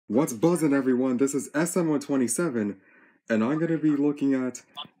What's buzzing, everyone? This is SM127, and I'm going to be looking at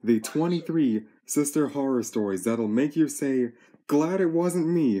the 23 sister horror stories that'll make you say, glad it wasn't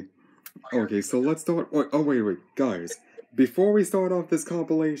me. Okay, so let's start. Oh, wait, guys. Before we start off this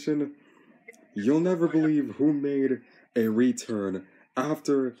compilation, you'll never believe who made a return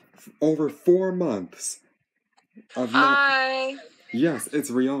after over 4 months of not. Hi. Yes, it's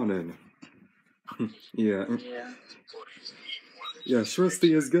Rhiannon. Yeah. Yeah,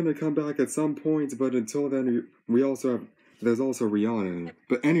 Shristy is gonna come back at some point, but until then, there's also Rhiannon.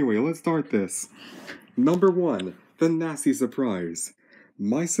 But anyway, let's start this. Number 1, the nasty surprise.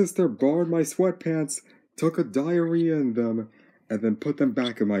 My sister borrowed my sweatpants, took a diarrhea in them, and then put them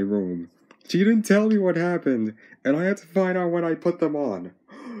back in my room. She didn't tell me what happened, and I had to find out when I put them on.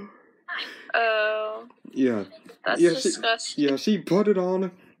 Oh. Yeah. That's disgusting. She put it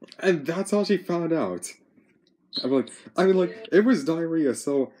on, and that's how she found out. It was diarrhea,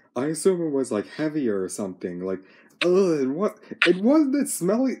 so I assume it was like heavier or something. Like, ugh, wasn't it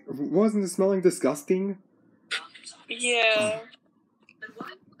smelling disgusting? Yeah.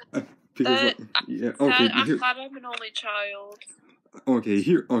 Okay. I'm glad I'm an only child.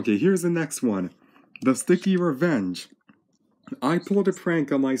 Here's the next one. The sticky revenge. I pulled a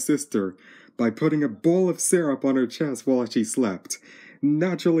prank on my sister by putting a bowl of syrup on her chest while she slept.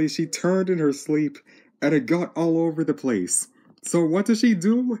 Naturally, she turned in her sleep, and it got all over the place. So what does she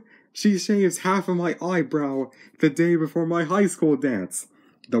do? She shaves half of my eyebrow the day before my high school dance.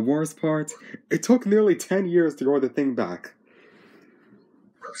 The worst part, it took nearly 10 years to grow the thing back.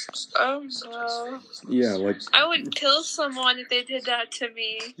 Oh no. Yeah, I would kill someone if they did that to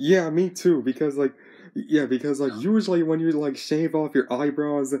me. Yeah, me too, because usually when you shave off your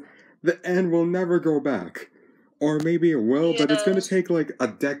eyebrows, the end will never go back. Or maybe it will, but it's gonna take a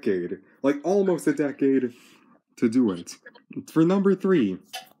decade. Almost a decade to do it. For number 3,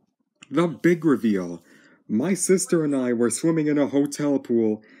 the big reveal. My sister and I were swimming in a hotel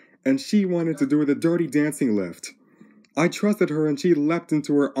pool, and she wanted to do the dirty dancing lift. I trusted her and she leapt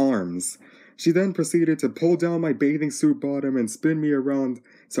into her arms. She then proceeded to pull down my bathing suit bottom and spin me around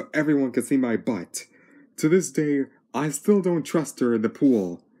so everyone could see my butt. To this day, I still don't trust her in the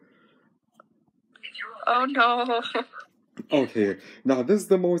pool. Oh no. Okay, now this is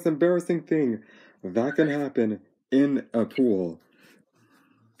the most embarrassing thing that can happen in a pool.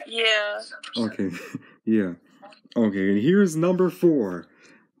 Yeah. Okay, yeah. Okay, and here's number 4.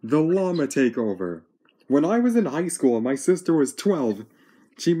 The llama takeover. When I was in high school and my sister was 12,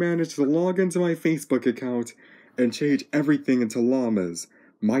 she managed to log into my Facebook account and change everything into llamas.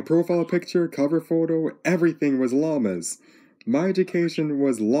 My profile picture, cover photo, everything was llamas. My education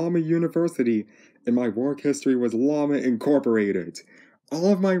was Llama University, and my work history was Llama Incorporated.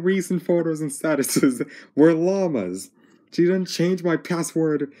 All of my recent photos and statuses were llamas. She didn't change my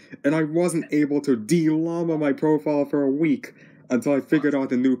password, and I wasn't able to de-llama my profile for a week until I figured out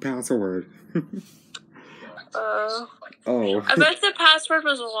the new password. Oh. I bet the password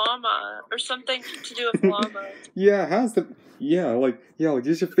was llama, or something to do with llama. Yeah, it has to. Yeah,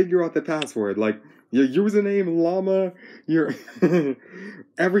 you should figure out the password. Your username, llama, your.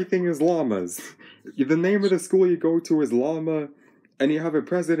 Everything is llamas. The name of the school you go to is llama, and you have a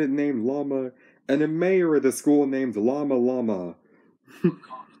president named llama, and a mayor of the school named llama.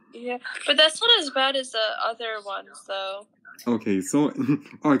 Yeah, but that's not as bad as the other ones, though. Okay, so.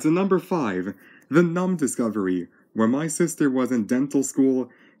 Alright, so number 5. The numb discovery. When my sister was in dental school,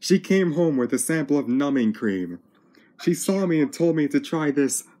 she came home with a sample of numbing cream. She saw me and told me to try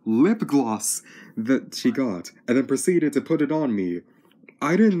this lip gloss that she got, and then proceeded to put it on me.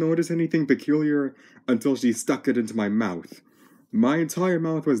 I didn't notice anything peculiar until she stuck it into my mouth. My entire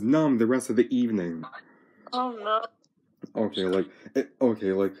mouth was numb the rest of the evening. Oh no. Okay,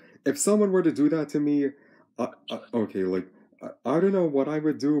 if someone were to do that to me, I don't know what I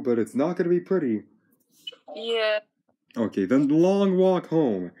would do, but it's not gonna be pretty. Yeah. Okay, then long walk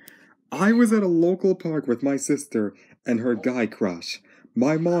home. I was at a local park with my sister and her guy crush.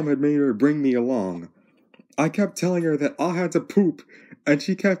 My mom had made her bring me along. I kept telling her that I had to poop, and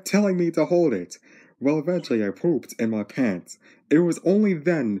she kept telling me to hold it. Well, eventually I pooped in my pants. It was only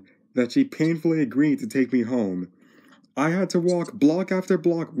then that she painfully agreed to take me home. I had to walk block after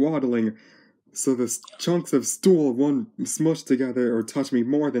block waddling, so the chunks of stool won't smush together or touch me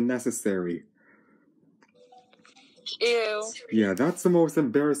more than necessary. Ew. Yeah, that's the most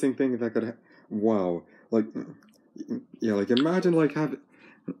embarrassing thing that could wow.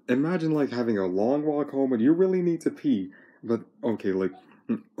 Imagine having a long walk home and you really need to pee. But okay,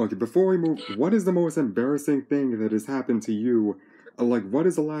 before we move, what is the most embarrassing thing that has happened to you? What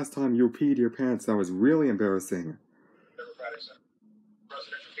is the last time you peed your pants that was really embarrassing?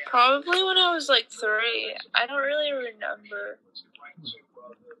 Probably when I was like 3. I don't really remember.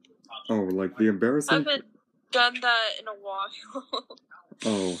 Oh, like the embarrassing. I haven't done that in a while.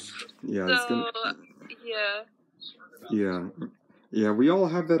 Oh, yeah. So, yeah. Yeah. Yeah, we all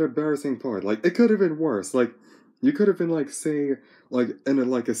have that embarrassing part. Like, it could have been worse. Like, you could have been, like, saying, like,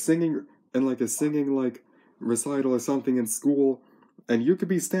 a singing like, recital or something in school, and you could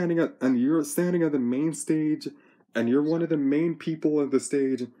be you're standing at the main stage, and you're one of the main people on the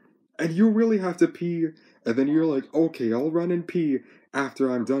stage, and you really have to pee, and then you're like, okay, I'll run and pee after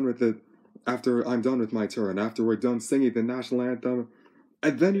I'm done with my turn, after we're done singing the national anthem,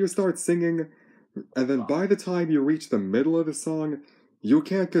 and then you start singing, and then by the time you reach the middle of the song, you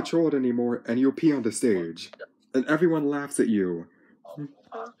can't control it anymore and you pee on the stage. And everyone laughs at you.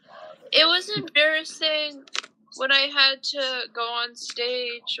 It was embarrassing when I had to go on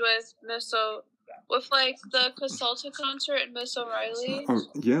stage with with like the Casalta concert and Miss O'Reilly. Oh,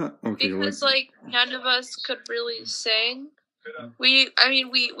 yeah, okay. Because like none of us could really sing. We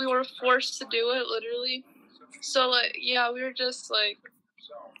were forced to do it literally. So like yeah, we were just like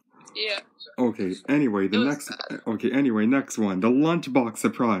yeah. Okay, anyway, next one. The lunchbox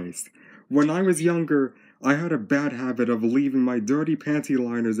surprise. When I was younger, I had a bad habit of leaving my dirty panty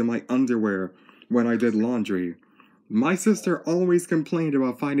liners in my underwear when I did laundry. My sister always complained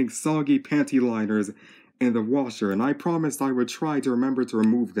about finding soggy panty liners in the washer, and I promised I would try to remember to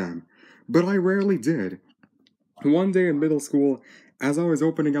remove them. But I rarely did. One day in middle school, as I was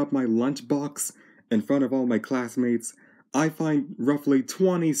opening up my lunchbox in front of all my classmates, I find roughly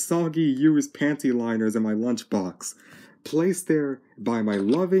 20 soggy used panty liners in my lunchbox, placed there by my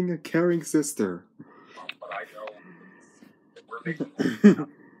loving, caring sister.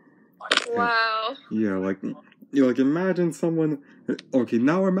 Wow. Yeah, like imagine someone. Okay,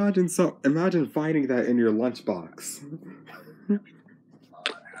 now imagine finding that in your lunchbox.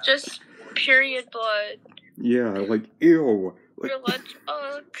 Just period blood. Yeah, like ew. Your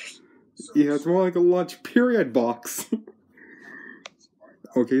lunchbox. Yeah, it's more like a lunch period box.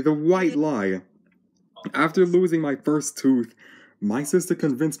 Okay, the white lie. After losing my first tooth, my sister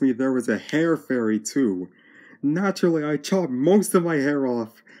convinced me there was a hair fairy too. Naturally, I chopped most of my hair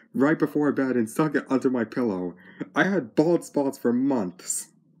off right before bed and stuck it under my pillow. I had bald spots for months.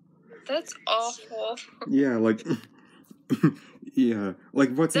 That's awful. Yeah, like... yeah,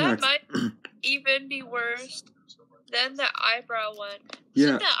 like what's next? That might even be worse than the eyebrow one. Yeah.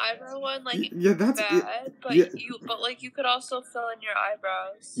 Isn't the eyebrow one like that's bad? But yeah. you could also fill in your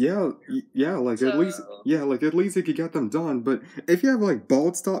eyebrows. Yeah, like at least you could get them done. But if you have like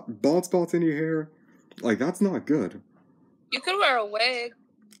bald spots in your hair, like that's not good. You could wear a wig.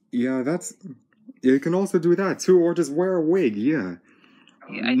 Yeah, you can also do that too, or just wear a wig. Yeah.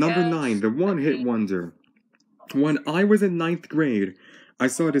 Number 9, the one-hit wonder. When I was in 9th grade, I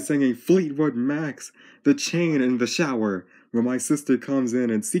started singing Fleetwood Mac's The Chain in the shower when my sister comes in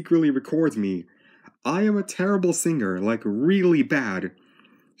and secretly records me. I am a terrible singer, like really bad.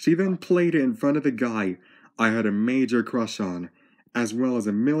 She then played it in front of the guy I had a major crush on, as well as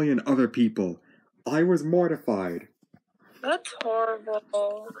a million other people. I was mortified. That's horrible.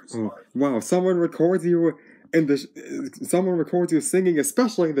 Oh, wow, someone records you singing,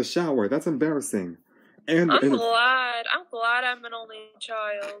 especially in the shower. That's embarrassing. I'm glad I'm an only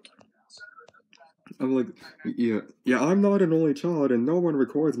child. I'm like, yeah, I'm not an only child, and no one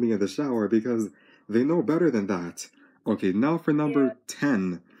records me in the shower because they know better than that. Okay, now for number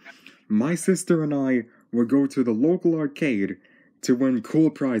 10. My sister and I would go to the local arcade to win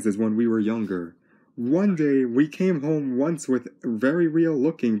cool prizes when we were younger. One day, we came home once with very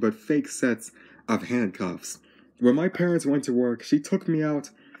real-looking but fake sets of handcuffs. When my parents went to work, she took me out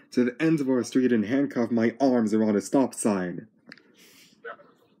to the end of our street and handcuffed my arms around a stop sign.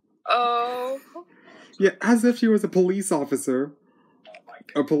 Oh. Yeah, as if she was a police officer.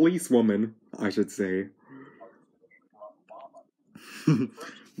 A policewoman, I should say.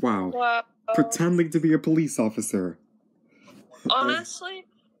 Wow. Pretending to be a police officer. Honestly,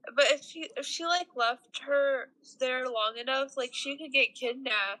 but if she like left her there long enough, like she could get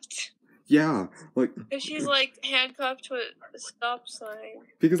kidnapped. Yeah, like if she's like handcuffed to a stop sign.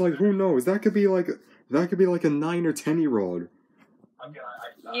 Because like who knows? That could be like a 9 or 10-year-old.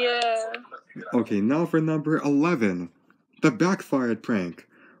 Yeah. Okay, now for number 11. The backfired prank.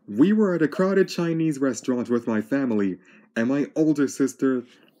 We were at a crowded Chinese restaurant with my family, and my older sister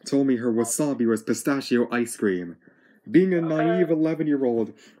told me her wasabi was pistachio ice cream. Being a naive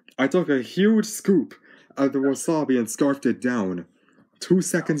 11-year-old, I took a huge scoop of the wasabi and scarfed it down. 2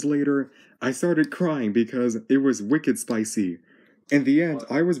 seconds later, I started crying because it was wicked spicy. In the end,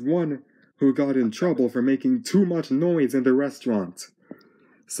 I was one who got in trouble for making too much noise in the restaurant.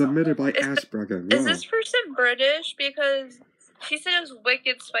 submitted by Ashbrugger. Is Wow. this person British? Because she said it was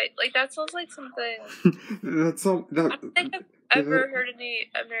wicked spice. Like, that sounds like something. That's so. I don't think I've ever heard any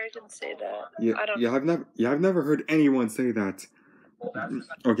Americans say that. Yeah, I don't know. I've never heard anyone say that.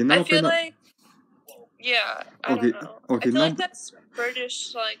 Okay, now I feel like. Yeah, I don't know. Okay, I feel like that's British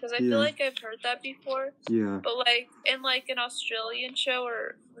slang because I feel like I've heard that before. Yeah. But like an Australian show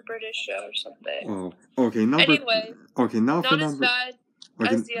or British show or something. Oh, okay. Anyway. Okay, now for not as bad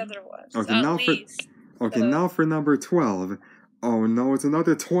as the other ones. Okay, at least. Now for number 12. Oh no, it's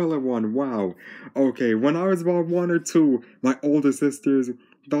another toilet one. Wow. Okay, when I was about 1 or 2, my older sisters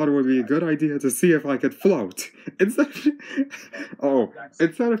thought it would be a good idea to see if I could float. Instead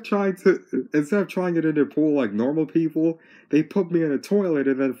of trying it in a pool like normal people, they put me in a toilet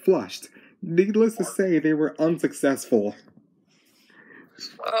and then flushed. Needless to say, they were unsuccessful.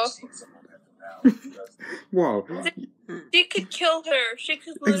 Oh. Wow. She could kill her. She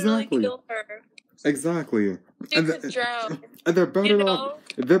could literally kill her. Exactly. She could drown. And they're better not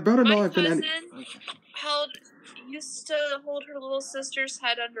have been any... used to hold her little sister's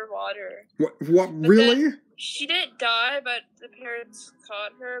head underwater. What really? She didn't die, but the parents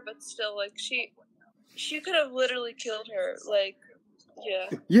caught her, but still, like, she could have literally killed her. Like, yeah.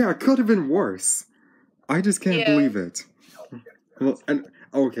 Yeah, it could have been worse. I just can't believe it. Well, and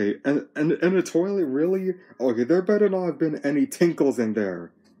in a toilet, really? Okay, there better not have been any tinkles in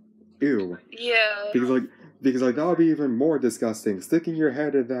there. Ew. Yeah. Because that would be even more disgusting. Sticking your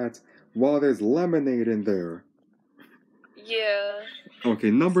head in that while there's lemonade in there. Yeah. Okay,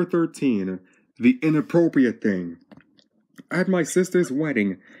 number 13. The inappropriate thing. At my sister's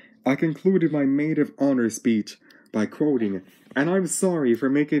wedding, I concluded my maid of honor speech by quoting, "And I'm sorry for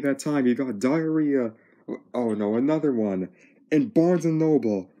making that time you got diarrhea." Oh no, another one. In Barnes &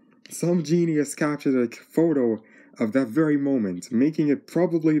 Noble, some genius captured a photo of that very moment, making it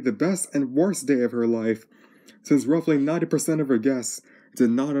probably the best and worst day of her life, since roughly 90% of her guests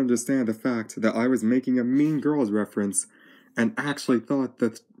did not understand the fact that I was making a Mean Girls reference and actually thought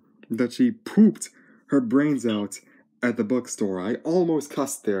that she pooped her brains out at the bookstore. I almost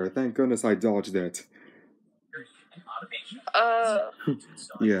cussed there. Thank goodness I dodged it.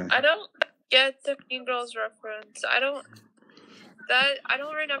 Yeah. I don't get the Mean Girls reference. I don't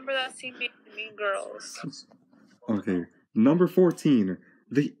remember that scene being Mean Girls. Okay, number 14.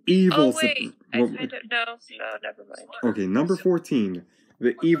 The evil... Oh, wait. No, never mind. Okay, number 14.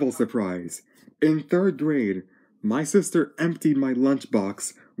 The evil surprise. In 3rd grade, my sister emptied my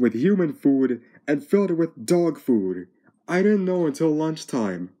lunchbox with human food and filled it with dog food. I didn't know until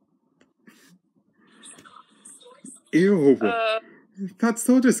lunchtime. Ew. That's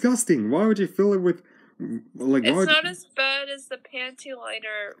so disgusting. Why would you fill it with... Like, it's not as bad as the panty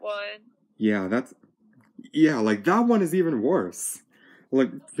liner one. Yeah, like that one is even worse.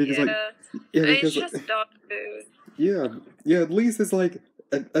 Like, because it's just dog food. Yeah, at least it's like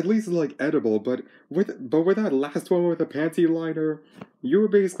edible, but with that last one with the panty liner, you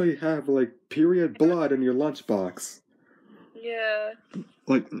would basically have like period blood in your lunchbox. Yeah.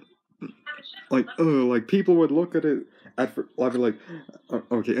 Like people would look at it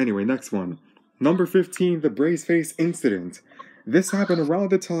okay, anyway, next one. Number 15, the brace face incident. This happened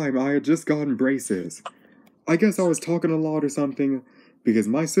around the time I had just gotten braces. I guess I was talking a lot or something, because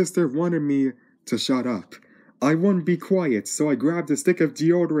my sister wanted me to shut up. I wouldn't be quiet, so I grabbed a stick of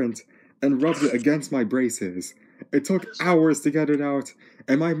deodorant and rubbed it against my braces. It took hours to get it out,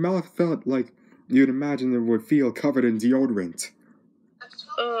 and my mouth felt like you'd imagine it would feel covered in deodorant.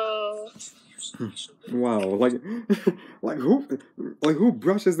 Wow, like who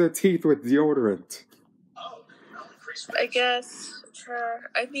brushes their teeth with deodorant? I guess her.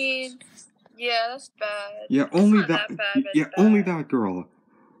 I mean, yeah, that's bad. Yeah, only that girl.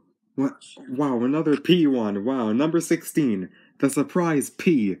 Wow, another P one. Wow, number 16, the surprise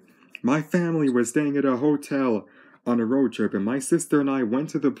P. My family was staying at a hotel on a road trip, and my sister and I went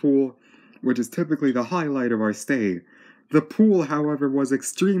to the pool, which is typically the highlight of our stay. The pool, however, was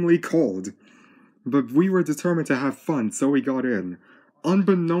extremely cold. But we were determined to have fun, so we got in.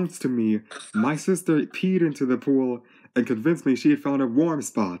 Unbeknownst to me, my sister peed into the pool and convinced me she had found a warm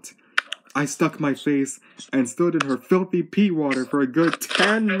spot. I stuck my face and stood in her filthy pee water for a good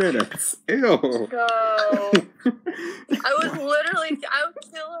 10 minutes. Ew. No. I would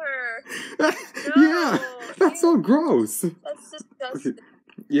kill her. No. Yeah, that's so gross. That's disgusting.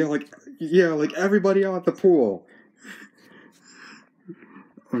 Okay. Yeah, like everybody out at the pool.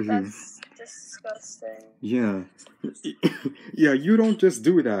 Okay. That's disgusting. Yeah. Yeah, you don't just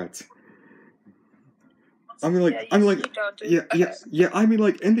do that. I mean, in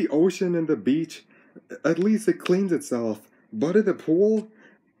the ocean and the beach, at least it cleans itself. But at the pool,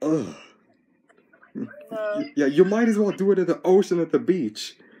 Ugh. No. Yeah, you might as well do it at the ocean at the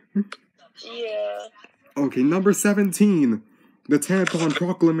beach. Yeah. Okay, number 17. The tampon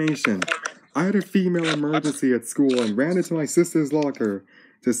proclamation. I had a female emergency at school and ran into my sister's locker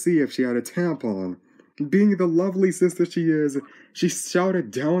to see if she had a tampon. Being the lovely sister she is, she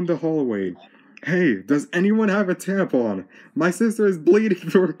shouted down the hallway, "Hey, does anyone have a tampon? My sister is bleeding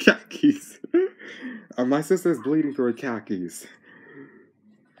through her khakis." My sister is bleeding through her khakis.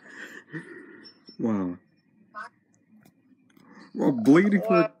 Wow. Well, bleeding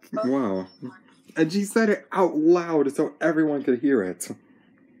through her... Wow. And she said it out loud so everyone could hear it.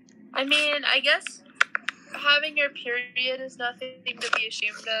 I mean, I guess having your period is nothing to be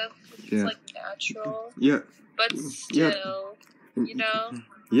ashamed of. It's like natural. Yeah. But still, you know?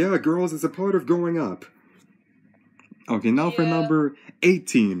 Yeah, girls, it's a part of growing up. Okay, now for number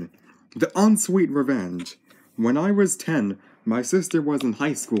 18. The unsweet revenge. When I was 10, my sister was in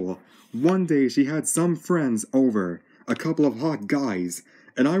high school. One day she had some friends over, a couple of hot guys,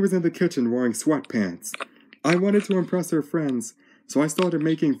 and I was in the kitchen wearing sweatpants. I wanted to impress her friends, so I started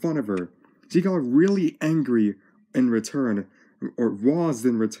making fun of her. She got really angry in return,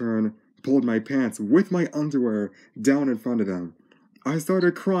 pulled my pants with my underwear down in front of them. I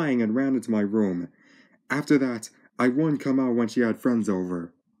started crying and ran into my room. After that, I wouldn't come out when she had friends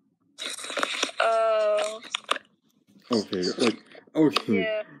over. Oh. Okay, okay.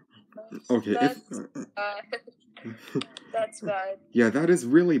 Yeah. Okay, That's bad. That's bad. Yeah, that is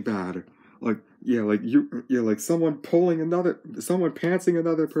really bad. Like someone pantsing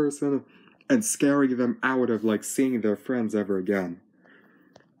another person and scaring them out of, like, seeing their friends ever again.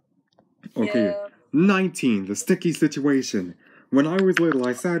 Okay, 19, the sticky situation. When I was little,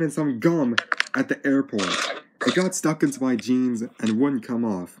 I sat in some gum at the airport. It got stuck into my jeans and wouldn't come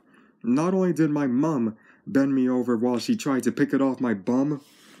off. Not only did my mum bend me over while she tried to pick it off my bum,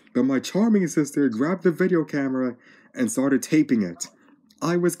 but my charming sister grabbed the video camera and started taping it.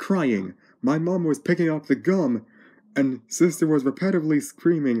 I was crying. My mom was picking up the gum, and sister was repetitively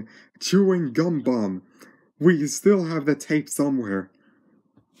screaming, "Chewing gum bomb." We still have the tape somewhere.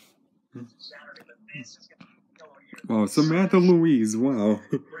 Wow, Samantha Louise, wow.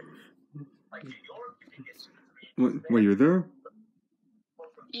 Wait, you're there?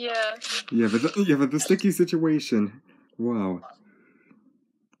 Yeah. Yeah, but the sticky situation. Wow.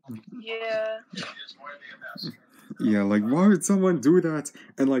 Yeah. Yeah, like, why would someone do that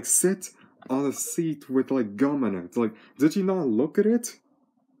and, like, sit on a seat with, like, gum in it? Like, did you not look at it?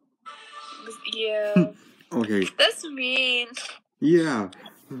 Yeah. Okay. That's mean. Yeah.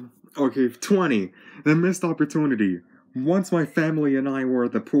 Okay, 20. The missed opportunity. Once my family and I were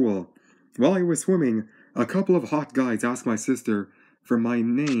at the pool. While I was swimming, a couple of hot guys asked my sister for my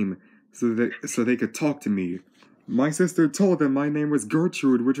name so they could talk to me. My sister told them my name was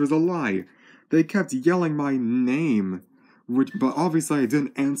Gertrude, which was a lie. They kept yelling my name, but obviously I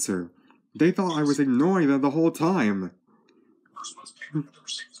didn't answer. They thought I was ignoring them the whole time.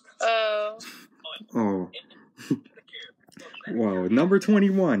 Oh. Oh. Wow, number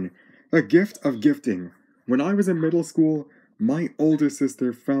 21. A gift of gifting. When I was in middle school, my older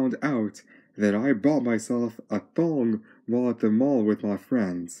sister found out that I bought myself a thong while at the mall with my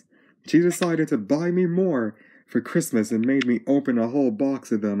friends. She decided to buy me more for Christmas and made me open a whole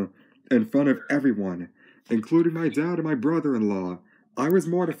box of them in front of everyone, including my dad and my brother-in-law. I was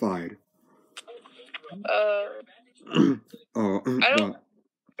mortified. I don't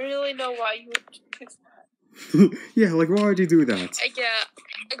really know why you would pick that. Yeah, like, why would you do that?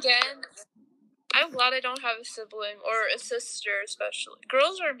 Again, I'm glad I don't have a sibling or a sister, especially.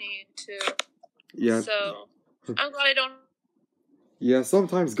 Girls are mean too. Yeah. So I'm glad I don't. Yeah,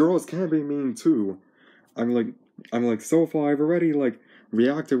 sometimes girls can be mean too. I'm like so far I've already, like,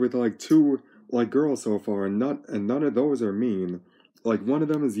 reacted with, like, 2, like, girls so far, and none of those are mean. Like, one of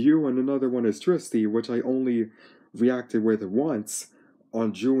them is you and another one is Tristy, which I only reacted with once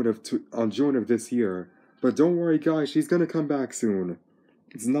on June of this year. But don't worry, guys, she's gonna come back soon.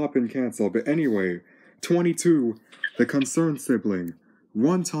 It's not been canceled. But anyway, 22, the concerned sibling.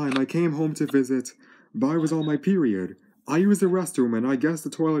 One time I came home to visit, but I was on my period. I used the restroom and I guess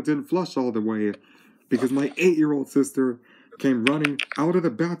the toilet didn't flush all the way because my 8-year-old sister came running out of the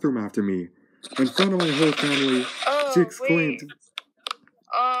bathroom after me. In front of my whole family, she exclaimed,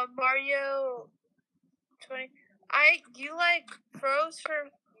 Mario 20.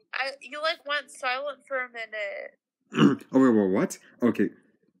 You went silent for a minute. Oh, wait, what? Okay.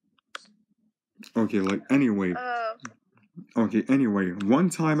 Okay, like, anyway. Okay, anyway, one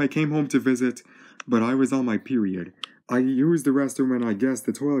time I came home to visit, but I was on my period. I used the restroom and I guess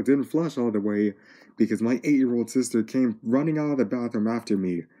the toilet didn't flush all the way because my 8-year-old sister came running out of the bathroom after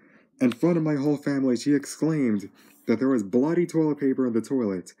me. In front of my whole family, she exclaimed that there was bloody toilet paper in the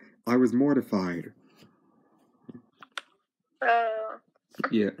toilet. I was mortified.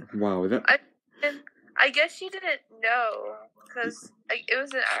 Yeah, wow. I guess she didn't know because it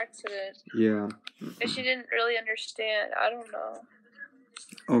was an accident. Yeah. And she didn't really understand. I don't know.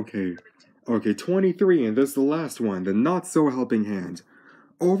 Okay, 23, and this is the last one, the not-so-helping hand.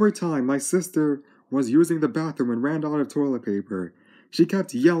 Over time, my sister was using the bathroom and ran out of toilet paper. She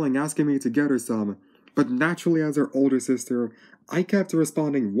kept yelling, asking me to get her some, but naturally as her older sister, I kept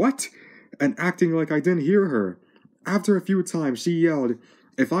responding, "What?" and acting like I didn't hear her. After a few times, she yelled,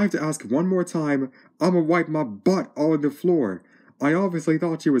 "If I have to ask one more time, I'ma wipe my butt all on the floor." I obviously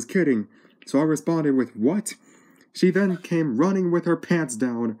thought she was kidding, so I responded with, "What?" She then came running with her pants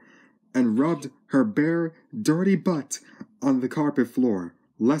down and rubbed her bare, dirty butt on the carpet floor.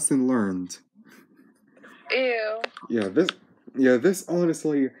 Lesson learned. Ew. This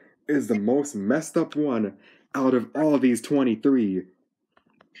honestly is the most messed up one out of all these 23.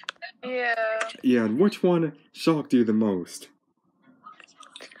 Yeah. Yeah, and which one shocked you the most?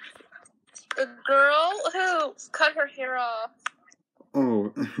 The girl who cut her hair off.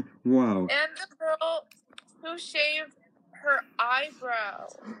 Oh, wow. And the girl who shaved her eyebrow.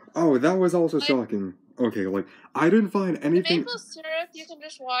 Oh, that was also shocking. Okay, I didn't find anything... The maple syrup, you can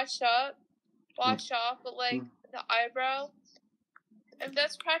just wash off, but, the eyebrow, and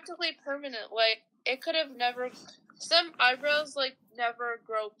that's practically permanent. It could have never... Some eyebrows, never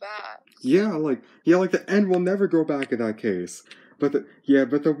grow back. Yeah, the end will never grow back in that case. But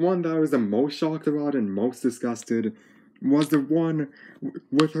the one that I was the most shocked about and most disgusted was the one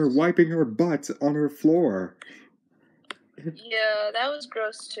with her wiping her butt on her floor. Yeah, that was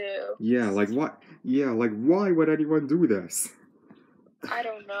gross too. Yeah, why would anyone do this? I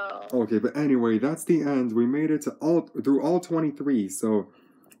don't know. Okay, but anyway, that's the end. We made it through all 23, so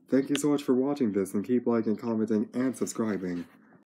thank you so much for watching this, and keep liking, commenting, and subscribing.